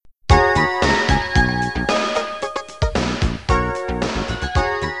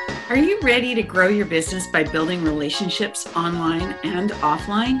ready to grow your business by building relationships online and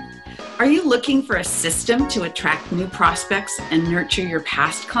offline? Are you looking for a system to attract new prospects and nurture your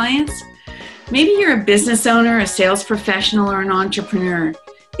past clients? Maybe you're a business owner, a sales professional, or an entrepreneur.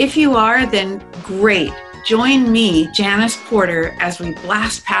 If you are, then great. Join me, Janice Porter, as we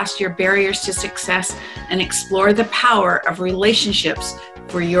blast past your barriers to success and explore the power of relationships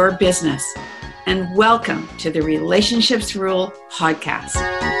for your business. And welcome to the Relationships Rule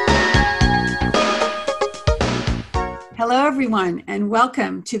podcast. Hello, everyone, and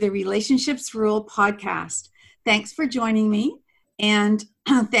welcome to the Relationships Rule podcast. Thanks for joining me, and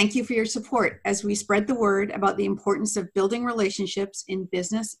thank you for your support as we spread the word about the importance of building relationships in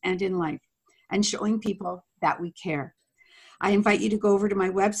business and in life, and showing people that we care. I invite you to go over to my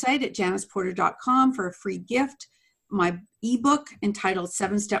website at janiceporter.com for a free gift, my ebook entitled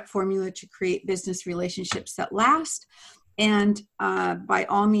 7-Step Formula to Create Business Relationships That Last. And by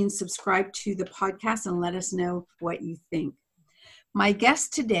all means, subscribe to the podcast and let us know what you think. My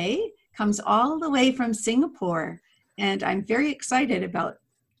guest today comes all the way from Singapore, and I'm very excited about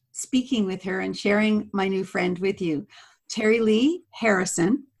speaking with her and sharing my new friend with you. Terry Lee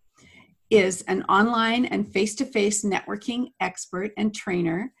Harrison is an online and face-to-face networking expert and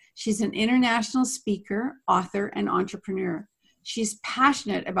trainer. She's an international speaker, author, and entrepreneur. She's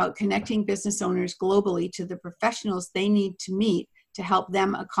passionate about connecting business owners globally to the professionals they need to meet to help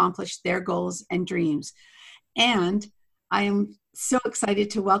them accomplish their goals and dreams. And I am so excited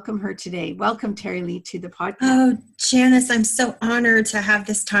to welcome her today. Welcome, Terry Lee, to the podcast. Oh, Janice, I'm so honored to have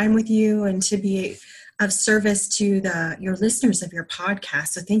this time with you and to be of service to your listeners of your podcast.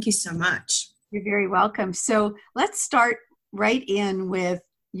 So thank you so much. You're very welcome. So let's start right in with,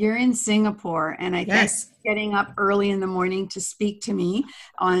 you're in Singapore, and I think getting up early in the morning to speak to me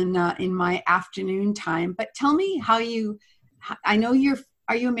on in my afternoon time. But tell me I know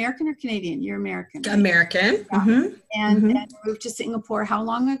are you American or Canadian? You're American. Right? American. Yeah. Mm-hmm. And moved to Singapore how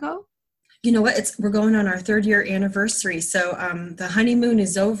long ago? You know what? We're going on our 3rd year anniversary. So the honeymoon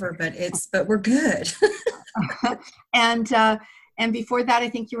is over, but we're good. And before that, I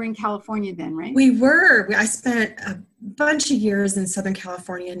think you were in California then, right? We were. I spent a bunch of years in Southern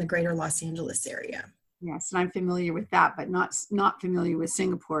California in the greater Los Angeles area. Yes, and I'm familiar with that, but not familiar with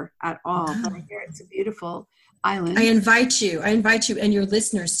Singapore at all. Oh. But I hear it's a beautiful island. I invite you and your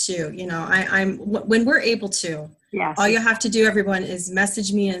listeners too. You know, I'm when we're able to. Yes. All you have to do, everyone, is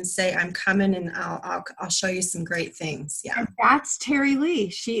message me and say I'm coming, and I'll show you some great things. Yeah. And that's Terry Lee.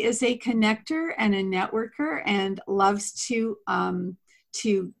 She is a connector and a networker, and loves to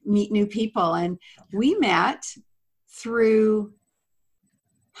meet new people. And we met through.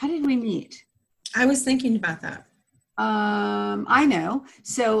 How did we meet? I was thinking about that. I know.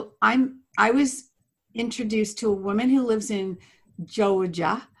 So I was introduced to a woman who lives in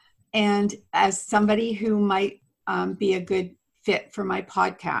Georgia, and as somebody who might be a good fit for my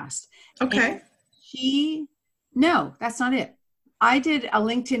podcast. Okay. No, that's not it. I did a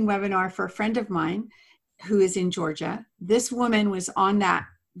LinkedIn webinar for a friend of mine who is in Georgia. This woman was on that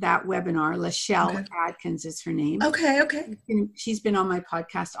webinar. Lachelle Adkins is her name. Okay. She's been on my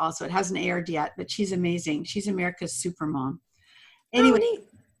podcast also. It hasn't aired yet, but she's amazing. She's America's super mom. Anyway,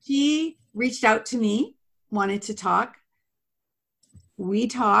 she reached out to me, wanted to talk. We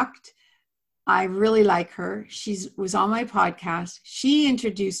talked. I really like her. She was on my podcast. She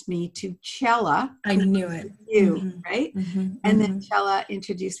introduced me to Chella. I knew it. Right? Mm-hmm, and then Chella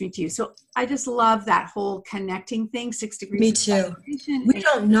introduced me to you. So I just love that whole connecting thing, 6 degrees. Me too. We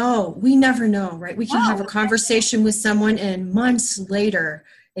don't know. We never know, right? We can have a conversation with someone, and months later,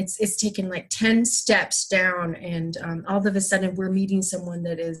 it's taken like 10 steps down, and all of a sudden we're meeting someone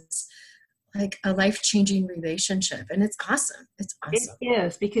that is like a life-changing relationship. And it's awesome. It's awesome. It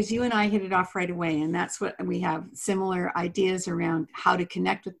is, because you and I hit it off right away. And that's what we have similar ideas around how to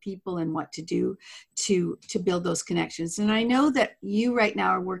connect with people and what to do to build those connections. And I know that you right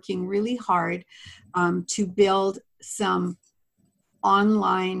now are working really hard to build some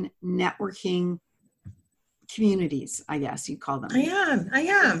online networking communities, I guess you call them. I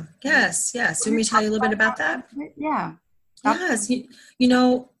am. Yes. Let me tell you a little bit about that. Yeah. Yes. You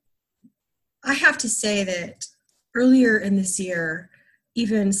know, I have to say that earlier in this year,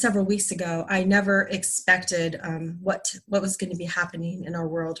 even several weeks ago, I never expected what was going to be happening in our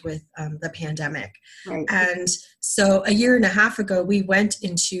world with the pandemic. Right. And so a year and a half ago, we went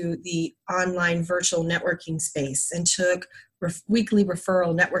into the online virtual networking space and took weekly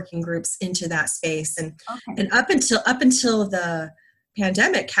referral networking groups into that space. And up until the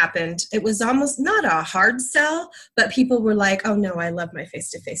pandemic happened, it was almost not a hard sell, but people were like, oh no, I love my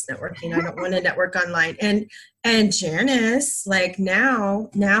face-to-face networking. I don't want to network online. And Janice, like now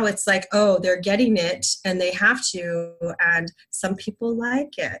it's like, oh, they're getting it and they have to. And some people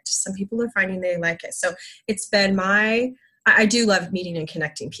like it. Some people are finding they like it. So it's been I do love meeting and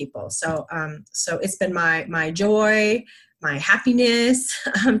connecting people. So it's been my joy, my happiness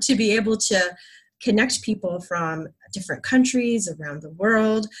to be able to connect people from different countries around the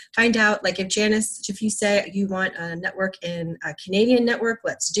world. Find out, like if you say you want a network in a Canadian network,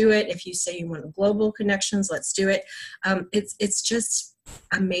 let's do it. If you say you want global connections, let's do it. It's just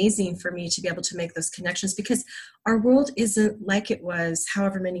amazing for me to be able to make those connections, because our world isn't like it was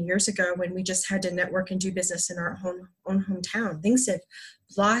however many years ago when we just had to network and do business in our own hometown. Things have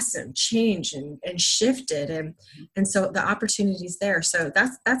blossomed, changed, and shifted, and so the opportunity's there. So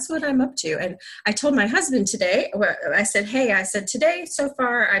that's what I'm up to. And I told my husband today, I said today so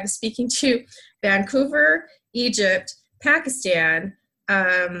far I'm speaking to Vancouver, Egypt, Pakistan,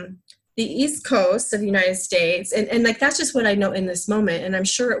 the East Coast of the United States, and like that's just what I know in this moment, and I'm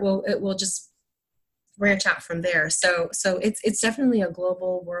sure it will just branch out from there. So it's definitely a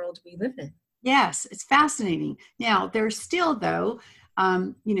global world we live in. Yes, it's fascinating. Now there's still though,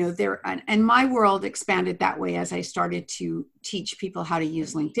 and my world expanded that way as I started to teach people how to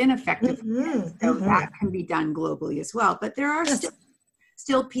use LinkedIn effectively. So that can be done globally as well. But there are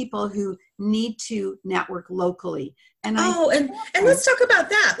still people who need to network locally. And let's talk about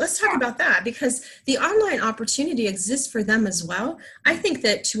that. Let's talk about that, because the online opportunity exists for them as well. I think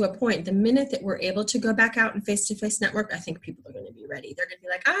that to a point, the minute that we're able to go back out and face-to-face network, I think people are going to be ready. They're going to be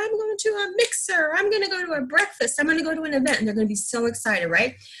like, I'm going to a mixer. I'm going to go to a breakfast. I'm going to go to an event. And they're going to be so excited,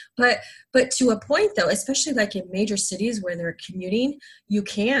 right? But to a point though, especially like in major cities where they're commuting, you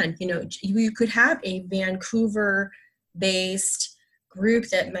could have a Vancouver based group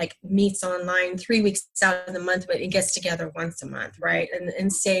that like meets online 3 weeks out of the month, but it gets together once a month, right?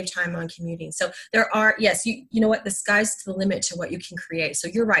 And save time on commuting. So there are, yes, you know what, the sky's the limit to what you can create. So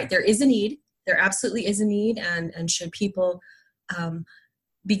you're right, there is a need. There absolutely is a need. And should people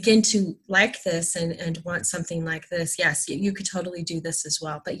begin to like this and want something like this, yes, you could totally do this as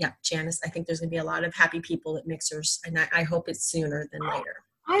well. But yeah, Janice, I think there's going to be a lot of happy people at Mixers, and I hope it's sooner than later.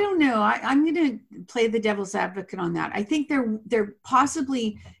 I don't know. I'm going to play the devil's advocate on that. I think there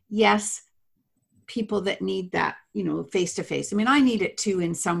possibly, yes, people that need that, face to face. I mean, I need it too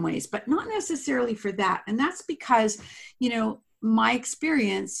in some ways, but not necessarily for that. And that's because, my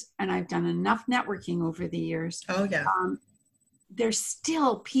experience, and I've done enough networking over the years. Oh yeah. There's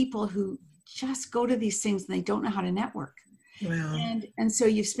still people who just go to these things and they don't know how to network. Wow. And so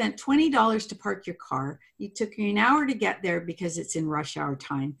you spent $20 to park your car. You took you an hour to get there because it's in rush hour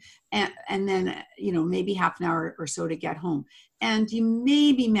time. And then, maybe half an hour or so to get home. And you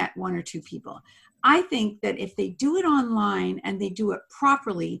maybe met one or two people. I think that if they do it online and they do it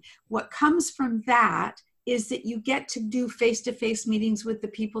properly, what comes from that is that you get to do face-to-face meetings with the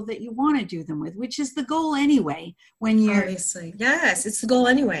people that you want to do them with, which is the goal anyway. When you're obviously, yes, it's the goal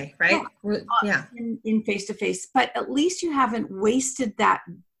anyway, right? Yeah. In face-to-face, but at least you haven't wasted that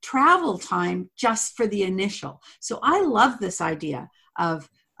travel time just for the initial. So I love this idea of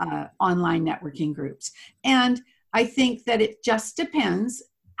online networking groups. And I think that it just depends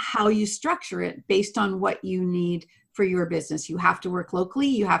how you structure it based on what you need for your business. You have to work locally.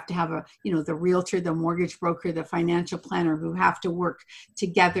 You have to have the realtor, the mortgage broker, the financial planner who have to work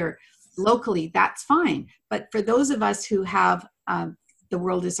together locally. That's fine. But for those of us who have the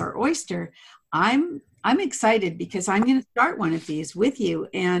world is our oyster, I'm excited because I'm going to start one of these with you.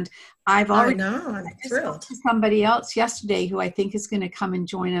 And I'm thrilled. To somebody else yesterday who I think is going to come and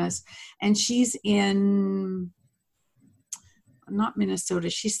join us. And she's in not Minnesota.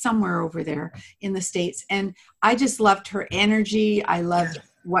 She's somewhere over there in the States. And I just loved her energy. I loved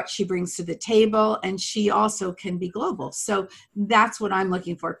what she brings to the table. And she also can be global. So that's what I'm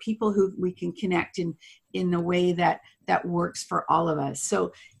looking for. People who we can connect in a way that works for all of us.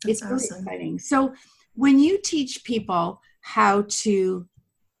 So it's really exciting. So when you teach people how to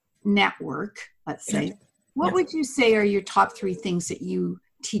network, let's say, what would you say are your top 3 things that you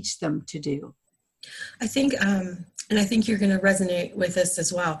teach them to do? I think, and I think you're going to resonate with this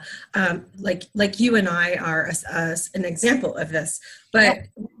as well. Like you and I are an example of this. But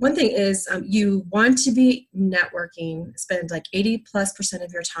one thing is you want to be networking, spend like 80+%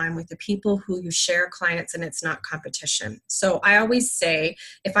 of your time with the people who you share clients, and it's not competition. So I always say,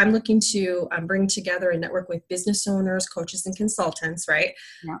 if I'm looking to bring together and network with business owners, coaches, and consultants, right?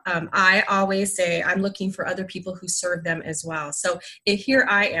 Yeah. I always say I'm looking for other people who serve them as well. So here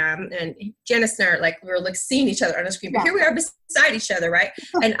I am, and Janice and I are we were like seeing each other on a screen, but here we are beside each other, right?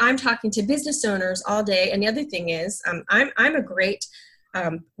 And I'm talking to business owners all day. And the other thing is, I'm a great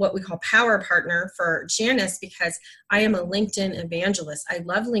what we call power partner for Janice, because I am a LinkedIn evangelist. I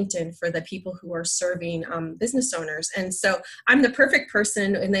love LinkedIn for the people who are serving business owners. And so I'm the perfect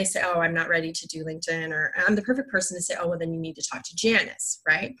person, and they say, oh, I'm not ready to do LinkedIn, or I'm the perfect person to say, oh, well, then you need to talk to Janice,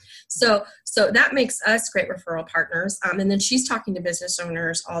 right? So that makes us great referral partners. And then she's talking to business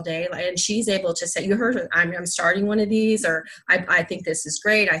owners all day, and she's able to say, you heard her, I'm starting one of these, or I think this is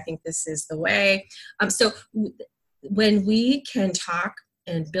great. I think this is the way. So when we can talk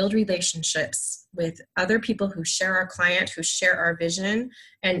and build relationships with other people who share our client, who share our vision,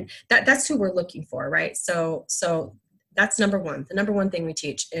 and that's who we're looking for, right? So that's number one. The number one thing we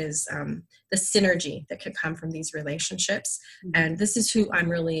teach is the synergy that can come from these relationships. Mm-hmm. And this is who I'm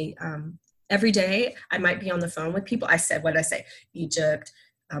really, every day I might be on the phone with people. What did I say? Egypt,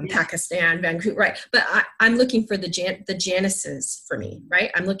 Pakistan, Vancouver, right? But I'm looking for the Janices for me,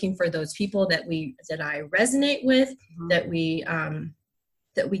 right? I'm looking for those people that I resonate with, mm-hmm.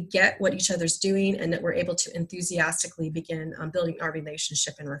 that we get what each other's doing, and that we're able to enthusiastically begin building our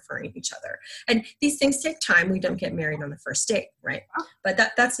relationship and referring each other. And these things take time. We don't get married on the first date, right? But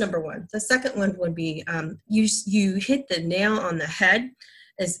that's number one. The second one would be you hit the nail on the head.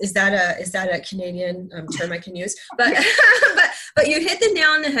 Is that a Canadian term I can use? But but you hit the nail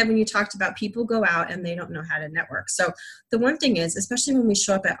on the head when you talked about people go out and they don't know how to network. So the one thing is, especially when we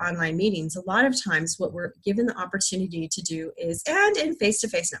show up at online meetings, a lot of times what we're given the opportunity to do is, and in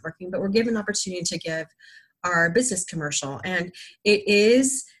face-to-face networking, but we're given the opportunity to give our business commercial. And it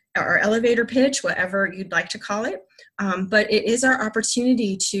is our elevator pitch, whatever you'd like to call it. But it is our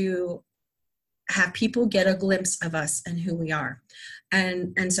opportunity to have people get a glimpse of us and who we are.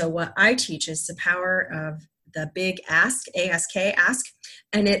 And so what I teach is the power of the big ask, ask.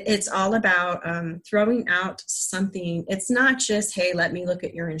 And it's all about throwing out something. It's not just, hey, let me look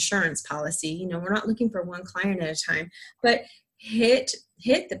at your insurance policy. We're not looking for one client at a time, but hit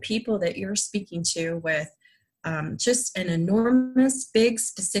the people that you're speaking to with just an enormous, big,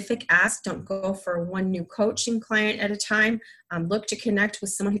 specific ask. Don't go for one new coaching client at a time. Look to connect with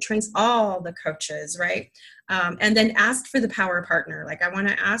someone who trains all the coaches, right? And then ask for the power partner. Like, I want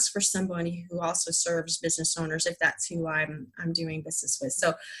to ask for somebody who also serves business owners, if that's who I'm doing business with.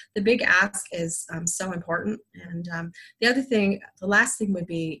 So the big ask is so important. And the last thing would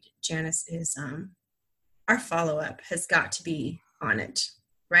be, Janice, is our follow-up has got to be on it,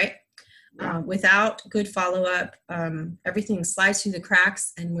 right? Without good follow-up, everything slides through the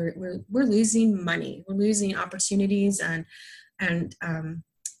cracks, and we're losing money. We're losing opportunities, and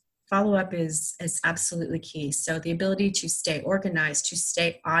follow-up is absolutely key. So the ability to stay organized, to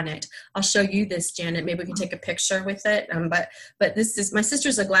stay on it. I'll show you this, Janet. Maybe we can take a picture with it. But this is, my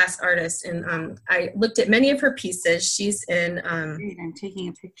sister's a glass artist, and I looked at many of her pieces. She's in. Great, I'm taking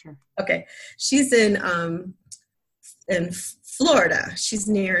a picture. Okay, she's in Florida. She's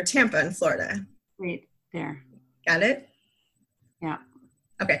near Tampa in Florida. Right there. Got it? Yeah.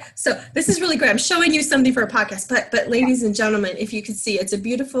 Okay, so this is really great. I'm showing you something for a podcast, but ladies and gentlemen, if you could see, it's a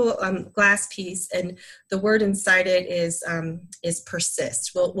beautiful glass piece, and the word inside it is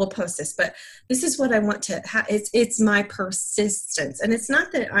persist. We'll post this, but this is what I want to have. It's my persistence, and it's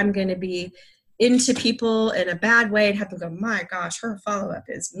not that I'm going to be into people in a bad way and have them go, my gosh, her follow-up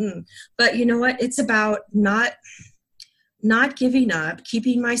is, But you know what? It's about not giving up,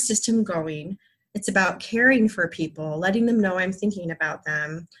 keeping my system going. It's about caring for people, letting them know I'm thinking about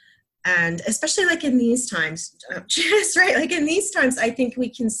them. And especially like in these times, just right, like in these times, I think we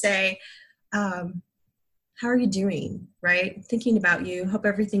can say, how are you doing, right? Thinking about you, hope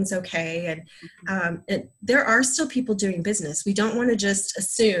everything's okay. And there are still people doing business. We don't want to just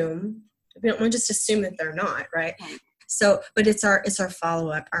assume that they're not, right? So, but it's our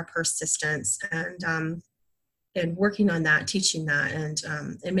follow-up, our persistence, and working on that, teaching that,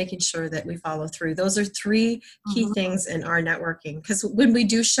 and making sure that we follow through. Those are three key things in our networking, because when we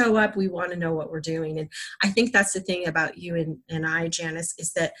do show up, we want to know what we're doing. And I think that's the thing about you and I, Janice,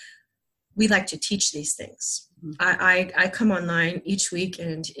 is that we like to teach these things. I come online each week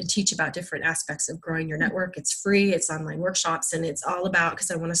and teach about different aspects of growing your network. It's free, it's online workshops, and it's all about,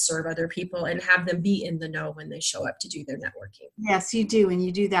 because I want to serve other people and have them be in the know when they show up to do their networking. Yes, you do, and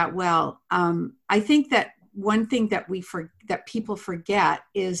you do that well. I think that one thing that that people forget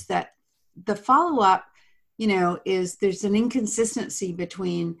is that the follow-up, is there's an inconsistency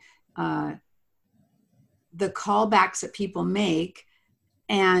between the callbacks that people make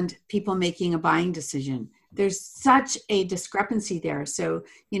and people making a buying decision. There's such a discrepancy there. So,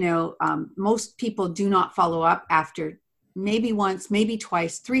 most people do not follow up after maybe once, maybe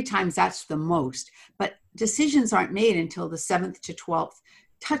twice, 3 times, that's the most. But decisions aren't made until the 7th to 12th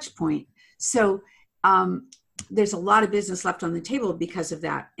touch point. So there's a lot of business left on the table because of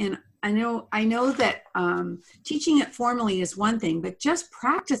that. And I know that teaching it formally is one thing, but just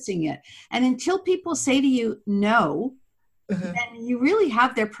practicing it. And until people say to you, no, then you really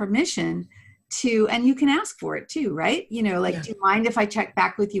have their permission to, and you can ask for it too, right? Do you mind if I check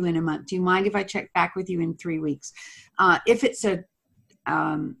back with you in a month? Do you mind if I check back with you in 3 weeks? If it's a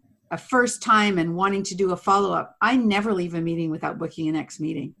first time and wanting to do a follow-up, I never leave a meeting without booking a next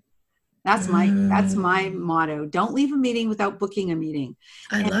meeting. That's my motto. Don't leave a meeting without booking a meeting.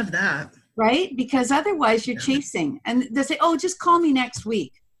 I love that. Right? Because otherwise you're chasing, and they say, oh, just call me next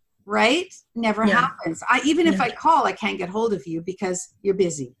week. Right? Never happens. If I call, I can't get hold of you because you're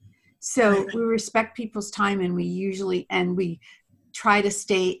busy. So we respect people's time, and we try to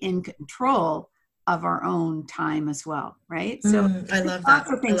stay in control of our own time as well, right? So I love that.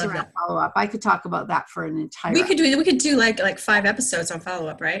 Lots of things around follow-up. I could talk about that for an entire. We could do like 5 episodes on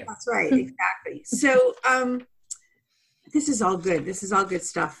follow-up, right? That's right, exactly. So this is all good. This is all good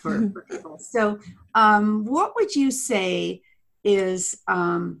stuff for people. So what would you say is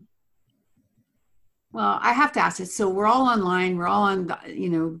well, I have to ask it. So we're all online. We're all on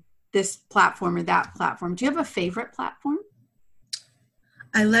this platform or that platform. Do you have a favorite platform?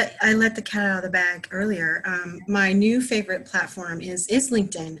 I let the cat out of the bag earlier. My new favorite platform is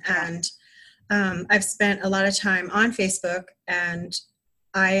LinkedIn, and I've spent a lot of time on Facebook, and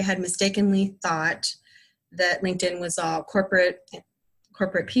I had mistakenly thought that LinkedIn was all corporate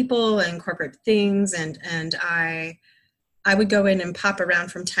people and corporate things, and I would go in and pop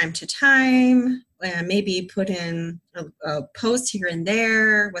around from time to time, and maybe put in a post here and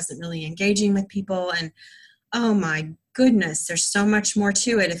there. Wasn't really engaging with people, and oh my goodness, there's so much more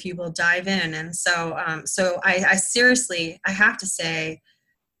to it if you will dive in. And so I seriously, I have to say,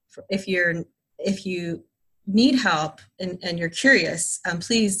 if you need help and you're curious,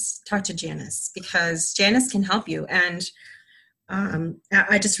 please talk to Janice, because Janice can help you. And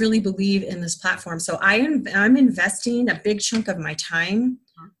I just really believe in this platform. So I'm investing a big chunk of my time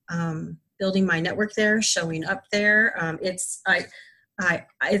building my network there, showing up there.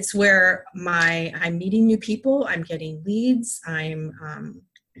 It's where I'm meeting new people. I'm getting leads. I'm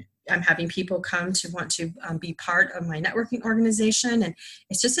having people come to want to be part of my networking organization, and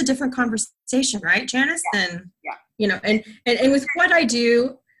it's just a different conversation, right, Janice? And with what I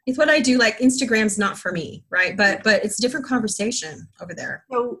do, like Instagram's not for me, right? But it's a different conversation over there.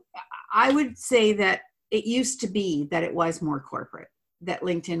 So I would say that it used to be that it was more corporate, that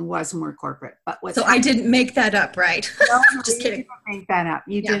LinkedIn was more corporate. But I didn't make that up, right? No, just kidding. You didn't make that up.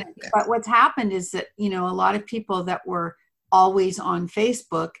 You didn't. Okay. But what's happened is that, a lot of people that were always on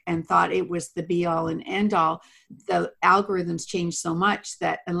Facebook and thought it was the be all and end all, the algorithms changed so much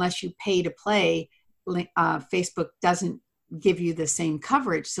that unless you pay to play, Facebook doesn't give you the same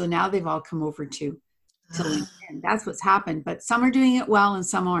coverage. So now they've all come over to LinkedIn. That's what's happened, but some are doing it well and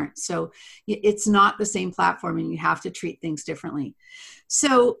some aren't. So it's not the same platform, and you have to treat things differently.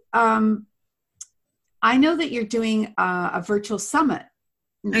 So I know that you're doing a virtual summit.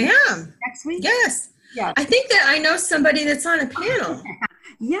 I am. Next week? Yes. Yeah. I think that I know somebody that's on a panel.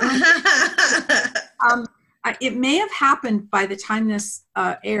 It may have happened by the time this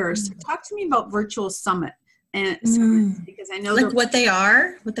airs. So talk to me about virtual summit. And because I know what they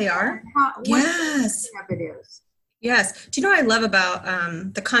are. Yes. It is. Yes. Do you know what I love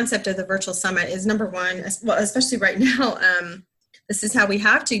about the concept of the virtual summit is, number one, well, especially right now, this is how we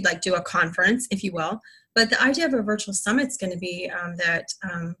have to do a conference, if you will. But the idea of a virtual summit is going to be that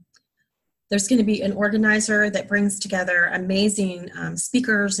there's going to be an organizer that brings together amazing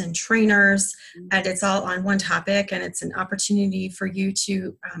speakers and trainers, and it's all on one topic, and it's an opportunity for you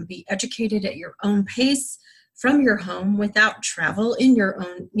to be educated at your own pace from your home without travel, in your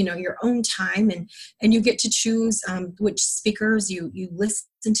own time, and you get to choose which speakers you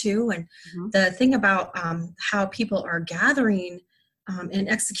listen to. And the thing about how people are gathering and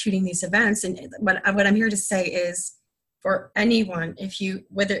executing these events, and what I'm here to say is, for anyone,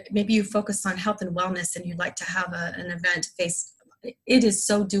 whether maybe you focus on health and wellness and you'd like to have an event it is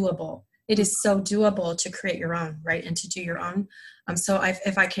so doable. It is so doable to create your own, right? And to do your own. So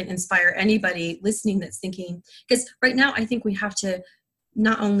if I can inspire anybody listening that's thinking, because right now I think we have to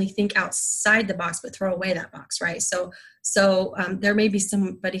not only think outside the box, but throw away that box, right? So there may be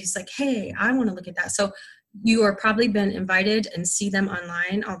somebody who's like, hey, I want to look at that. So you are probably been invited and see them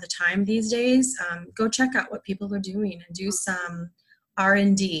online all the time these days. Go check out what people are doing and do some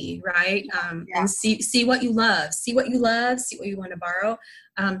R&D, right? And see what you love, see what you want to borrow.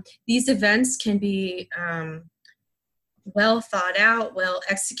 These events can be well thought out, well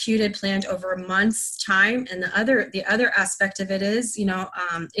executed, planned over a month's time. And the other aspect of it is,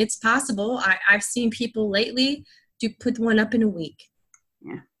 it's possible. I've seen people lately put one up in a week.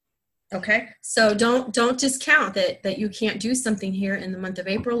 Yeah. Okay. So don't discount that you can't do something here in the month of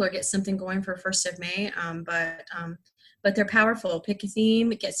April or get something going for 1st of May. But they're powerful. Pick a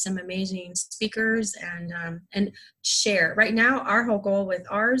theme, get some amazing speakers, and share. Right now, our whole goal with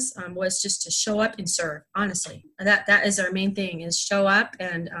ours was just to show up and serve. Honestly, that is our main thing: is show up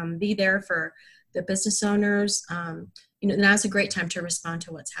and be there for the business owners. Now's a great time to respond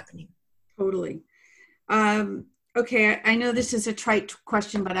to what's happening. Totally. Okay, I know this is a trite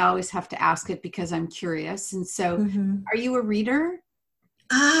question, but I always have to ask it because I'm curious. And so, Are you a reader?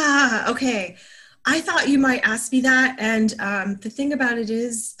 Okay. I thought you might ask me that. And the thing about it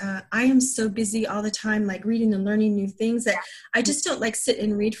is I am so busy all the time, like reading and learning new things, that I just don't like sit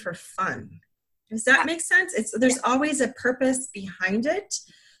and read for fun. Does that make sense? There's always a purpose behind it.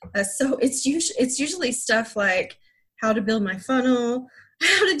 So it's usually stuff like how to build my funnel,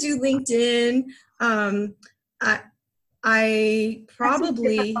 how to do LinkedIn. I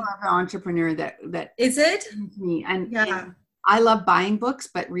probably... That's an entrepreneur that is it? Me. And I love buying books,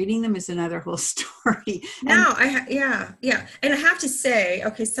 but reading them is another whole story. And I have to say,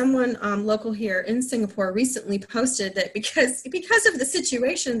 okay, someone local here in Singapore recently posted that because of the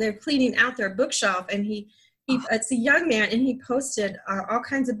situation, they're cleaning out their bookshelf, and it's a young man, and he posted all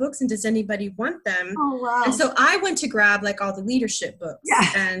kinds of books, and does anybody want them? Oh, wow. And so I went to grab like all the leadership books,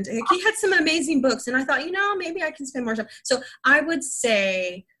 and he had some amazing books, and I thought, maybe I can spend more time. So I would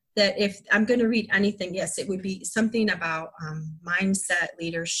say that if I'm going to read anything, yes, it would be something about mindset,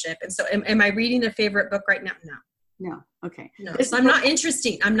 leadership. And so am I reading a favorite book right now? No. Okay. No. So I'm not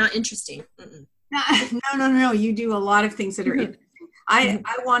interesting. Mm-mm. No. You do a lot of things that are interesting. I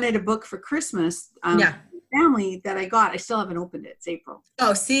wanted a book for Christmas. Family that I got. I still haven't opened it. It's April.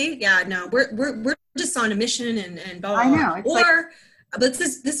 Oh, see? Yeah, no. We're just on a mission and blah, blah, blah. I know. But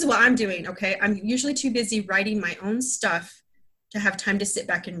this is what I'm doing, okay? I'm usually too busy writing my own stuff to have time to sit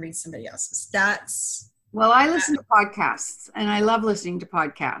back and read somebody else's. I listen to podcasts, and I love listening to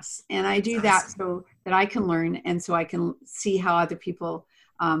podcasts, and I do that so that I can learn, and so I can see how other people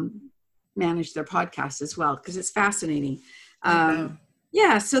manage their podcasts as well, because it's fascinating.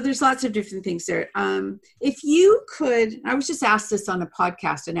 So there's lots of different things there. If you could, I was just asked this on a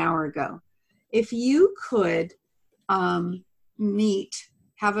podcast an hour ago, if you could have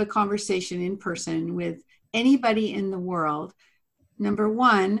a conversation in person with anybody in the world, number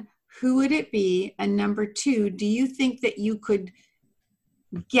one, who would it be? And number two, do you think that you could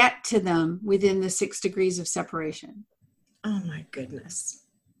get to them within the 6 degrees of separation? Oh my goodness.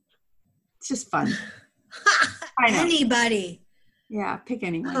 It's just fun. I know. Anybody. Yeah, pick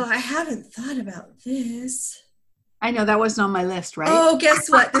anyone. Oh, I haven't thought about this. I know that wasn't on my list, right? Oh, guess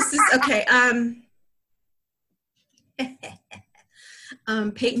what? This is okay.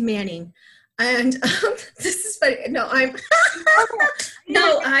 Peyton Manning. And this is funny. No, I'm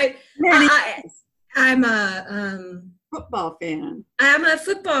a football fan. I'm a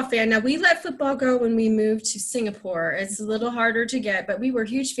football fan. Now, we let football go when we moved to Singapore. It's a little harder to get, but we were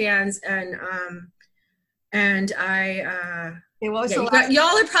huge fans. And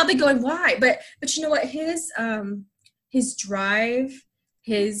y'all are probably going, why? But you know what? His drive,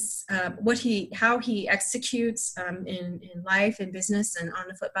 how he executes in life and business and on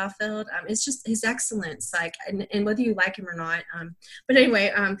the football field, it's just his excellence, like, and whether you like him or not. But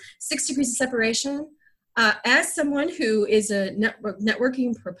anyway, 6 degrees of separation. As someone who is a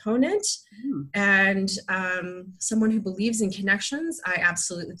networking proponent and someone who believes in connections, I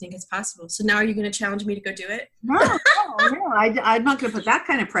absolutely think it's possible. So now, are you going to challenge me to go do it? No, I'm not going to put that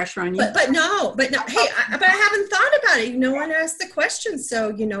kind of pressure on you. But no. Hey, but I haven't thought about it. No one asked the question, so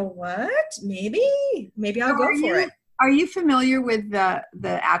you know what? Maybe I'll go for it. Are you familiar with the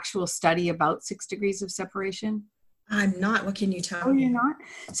actual study about 6 degrees of separation? I'm not. What can you tell me? Oh, you're not?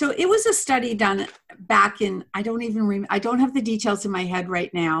 So it was a study done back in, I don't have the details in my head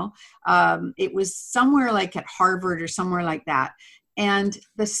right now. It was somewhere like at Harvard or somewhere like that. And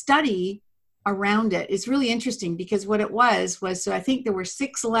the study around it is really interesting because what it was, so I think there were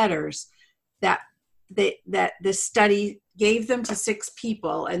 6 letters that the study gave them to 6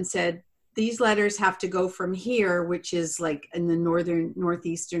 people and said, these letters have to go from here, which is like in the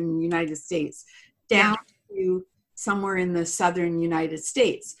northeastern United States, down to somewhere in the southern United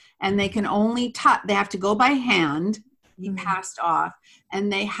States. And they can only they have to go by hand, be passed off,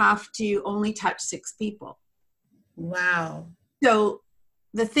 and they have to only touch 6 people. Wow. So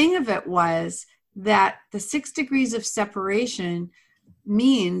the thing of it was that the 6 degrees of separation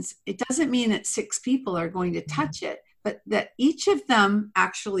means, it doesn't mean that 6 people are going to touch it, but that each of them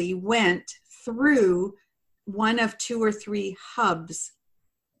actually went through one of 2 or 3 hubs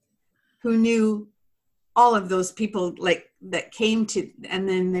who knew all of those people, like that came to, and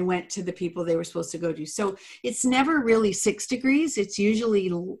then they went to the people they were supposed to go to. So it's never really 6 degrees. It's usually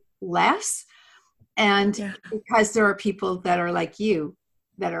less. And because there are people that are like you,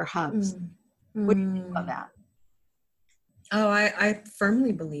 that are hubs. What do you think about that? Oh, I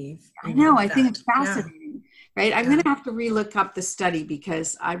firmly believe. I know. I think it's fascinating, right? I'm going to have to relook up the study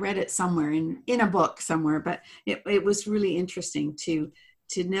because I read it somewhere in a book somewhere, but it was really interesting to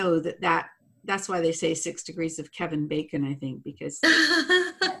know that's why they say 6 degrees of Kevin Bacon, I think, because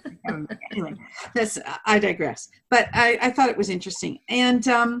anyway, I digress. But I thought it was interesting. And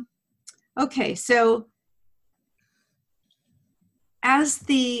okay, so as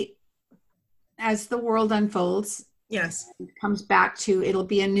the world unfolds, yes, it comes back to, it'll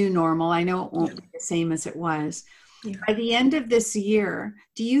be a new normal. I know it won't be the same as it was. Yeah. By the end of this year,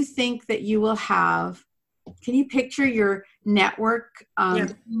 do you think that you will have, can you picture your network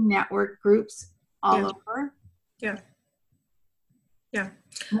groups all over? Yeah.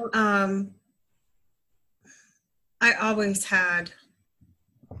 I always had,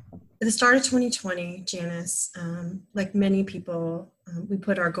 at the start of 2020, Janice, like many people, we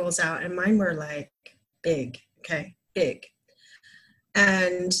put our goals out, and mine were like big.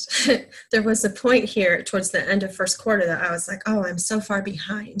 And there was a point here towards the end of first quarter that I was like, oh, I'm so far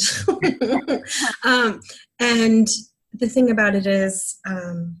behind. And the thing about it is,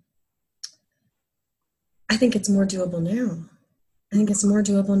 I think it's more doable now.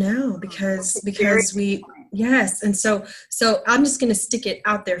 Because we, yes. And so I'm just going to stick it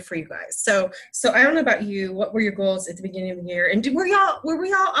out there for you guys. So I don't know about you, what were your goals at the beginning of the year? And were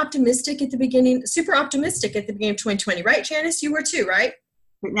we all optimistic at the beginning, super optimistic at the beginning of 2020, right? Janice, you were too, right?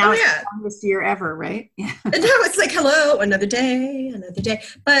 But now it's the longest year ever, right? Yeah. And now it's like, hello, another day.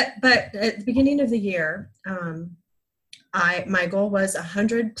 But at the beginning of the year, my goal was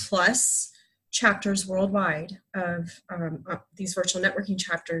 100 plus chapters worldwide of these virtual networking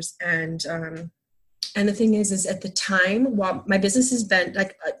chapters. And the thing is at the time, while my business has been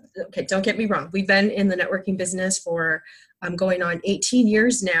like, okay, don't get me wrong, we've been in the networking business for going on 18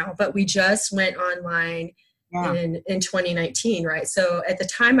 years now, but we just went online in 2019, right? So at the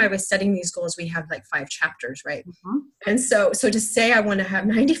time I was setting these goals, we have like 5 chapters, right? Mm-hmm. And so to say I want to have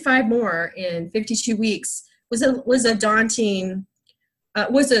 95 more in 52 weeks was a daunting,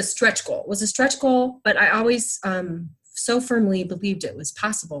 was a stretch goal, but I always so firmly believed it was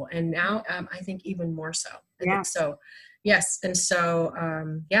possible. And now I think even more so. So, yes. And so,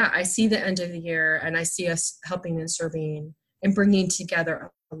 I see the end of the year, and I see us helping and serving and bringing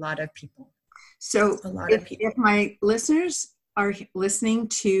together a lot of people. So if my listeners are listening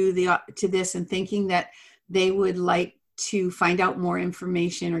to this and thinking that they would like to find out more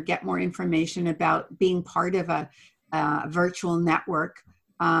information or get more information about being part of a virtual network,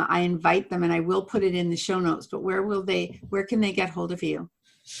 I invite them, and I will put it in the show notes, but where can they get hold of you?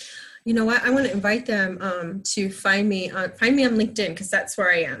 You know what? I want to invite them to find me on LinkedIn, because that's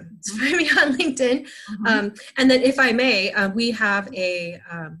where I am. So find me on LinkedIn. Mm-hmm. And then if I may, we have a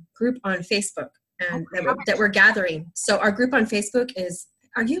group on Facebook and that we're gathering. So our group on Facebook is,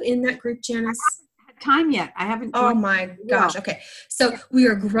 are you in that group, Janice? Time yet. I haven't. Oh my gosh. Okay. So we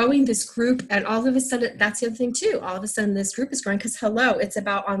are growing this group, and all of a sudden, that's the other thing too. All of a sudden this group is growing because it's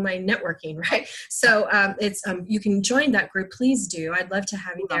about online networking, right? So it's, you can join that group. Please do. I'd love to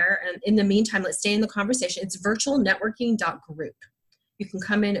have you there. And in the meantime, let's stay in the conversation. It's virtualnetworking.group. You can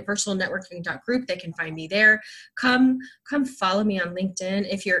come in at virtualnetworking.group. They can find me there. Come follow me on LinkedIn.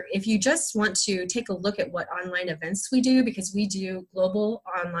 If you just want to take a look at what online events we do, because we do global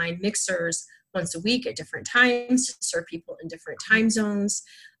online mixers once a week at different times to serve people in different time zones.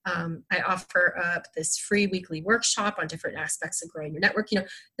 I offer up this free weekly workshop on different aspects of growing your network.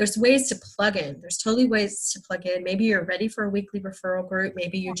 There's ways to plug in. There's totally ways to plug in. Maybe you're ready for a weekly referral group.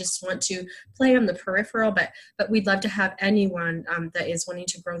 Maybe you just want to play on the peripheral, but we'd love to have anyone that is wanting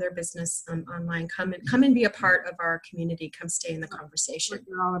to grow their business online come and be a part of our community. Come stay in the conversation. What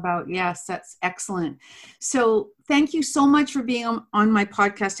you're all about. Yes, that's excellent. So thank you so much for being on my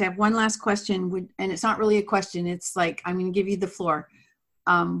podcast. I have one last question, and it's not really a question. It's like, I'm going to give you the floor.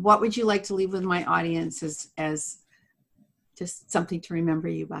 what would you like to leave with my audience as just something to remember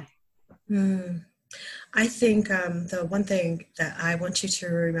you by? I think the one thing that I want you to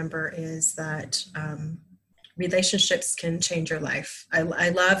remember is that relationships can change your life. I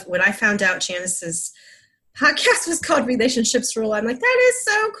love when I found out Janice's podcast was called Relationships Rule. I'm like, that is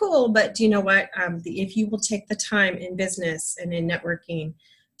so cool. But do you know what? If you will take the time in business and in networking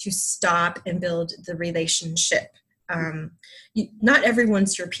to stop and build the relationship, not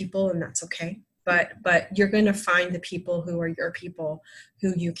everyone's your people, and that's okay. But you're going to find the people who are your people,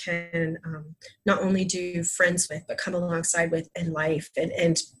 who you can not only do friends with, but come alongside with in life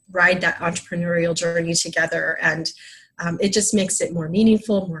and ride that entrepreneurial journey together. And it just makes it more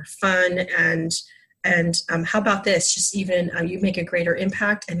meaningful, more fun. And how about this? Just even you make a greater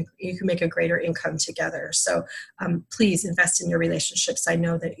impact and you can make a greater income together. So please invest in your relationships. I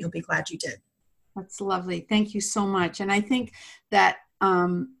know that you'll be glad you did. That's lovely. Thank you so much. And I think that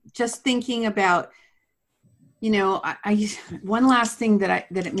just thinking about, I one last thing that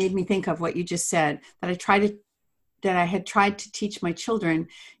it made me think of what you just said, that I had tried to teach my children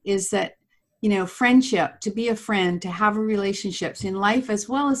is that, friendship, to be a friend, to have relationships in life as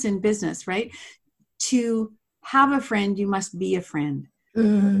well as in business, right? To have a friend, you must be a friend,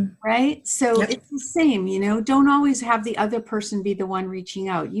 right? So Yep. It's the same, don't always have the other person be the one reaching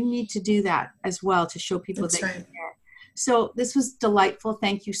out. You need to do that as well to show people That's that right. you care. So this was delightful.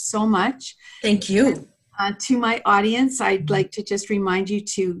 Thank you so much. Thank you. To my audience, I'd like to just remind you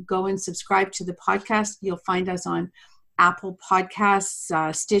to go and subscribe to the podcast. You'll find us on Apple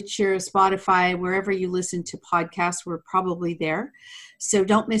Podcasts, Stitcher, Spotify, wherever you listen to podcasts, we're probably there. So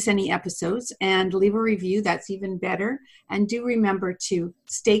don't miss any episodes and leave a review. That's even better. And do remember to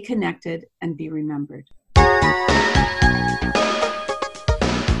stay connected and be remembered.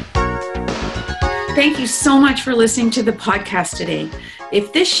 Thank you so much for listening to the podcast today.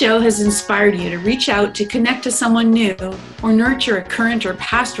 If this show has inspired you to reach out to connect to someone new or nurture a current or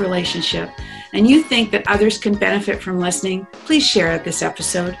past relationship, and you think that others can benefit from listening, please share this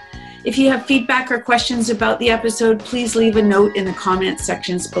episode. If you have feedback or questions about the episode, please leave a note in the comment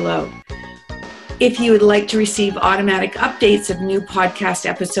sections below. If you would like to receive automatic updates of new podcast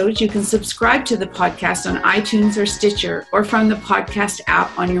episodes, you can subscribe to the podcast on iTunes or Stitcher or from the podcast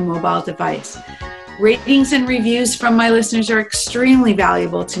app on your mobile device. Ratings and reviews from my listeners are extremely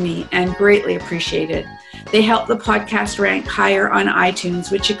valuable to me and greatly appreciated. They help the podcast rank higher on iTunes,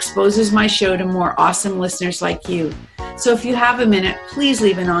 which exposes my show to more awesome listeners like you. So if you have a minute, please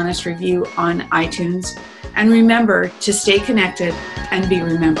leave an honest review on iTunes. And remember to stay connected and be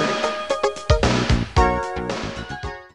remembered.